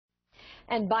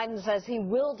And Biden says he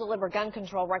will deliver gun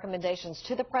control recommendations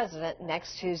to the president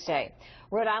next Tuesday.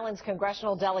 Rhode Island's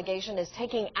congressional delegation is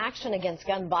taking action against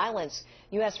gun violence.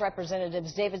 U.S.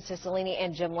 Representatives David Cicilline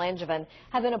and Jim Langevin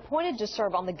have been appointed to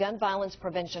serve on the Gun Violence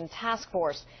Prevention Task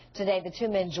Force. Today, the two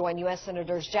men join U.S.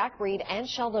 Senators Jack Reed and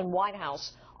Sheldon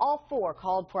Whitehouse. All four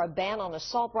called for a ban on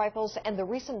assault rifles and the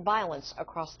recent violence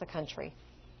across the country.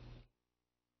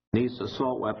 These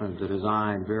assault weapons are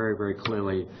designed very, very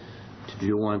clearly to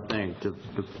do one thing, to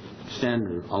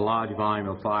send a large volume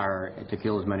of fire to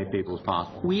kill as many people as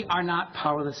possible. We are not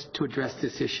powerless to address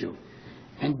this issue.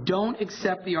 And don't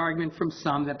accept the argument from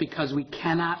some that because we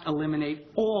cannot eliminate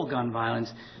all gun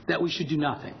violence, that we should do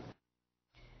nothing.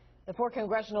 The four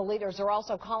congressional leaders are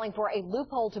also calling for a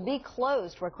loophole to be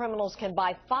closed where criminals can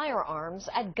buy firearms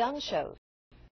at gun shows.